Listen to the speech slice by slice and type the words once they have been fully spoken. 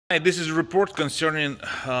Hi, this is a report concerning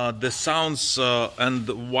the sounds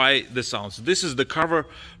and why the sounds. This is the cover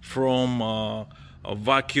from a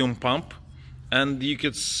vacuum pump, and you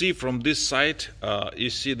can see from this side, you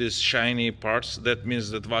see these shiny parts. That means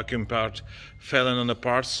that vacuum part fell in on the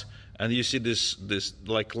parts, and you see this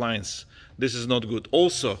like lines. This is not good.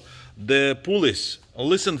 Also, the pulleys.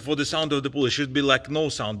 Listen for the sound of the pulley. Should be like no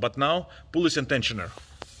sound, but now pulleys and tensioner.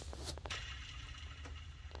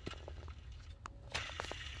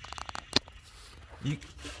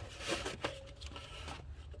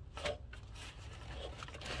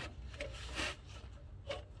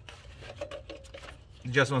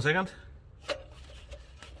 Just 1 second.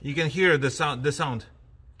 You can hear the sound.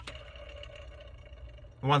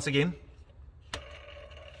 Once again.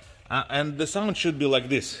 And the sound should be like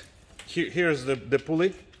this. Here's the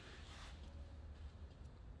pulley.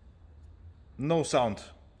 No sound.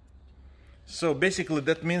 So basically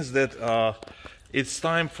that means that it's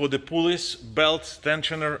time for the pulleys, belts,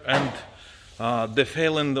 tensioner, and the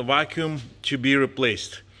failing the vacuum to be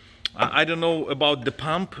replaced. I don't know about the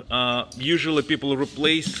pump. Usually people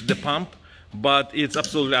replace the pump, but it's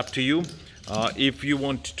absolutely up to you if you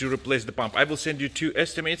want to replace the pump. I will send you two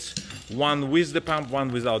estimates, one with the pump,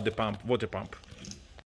 one without the pump, water pump.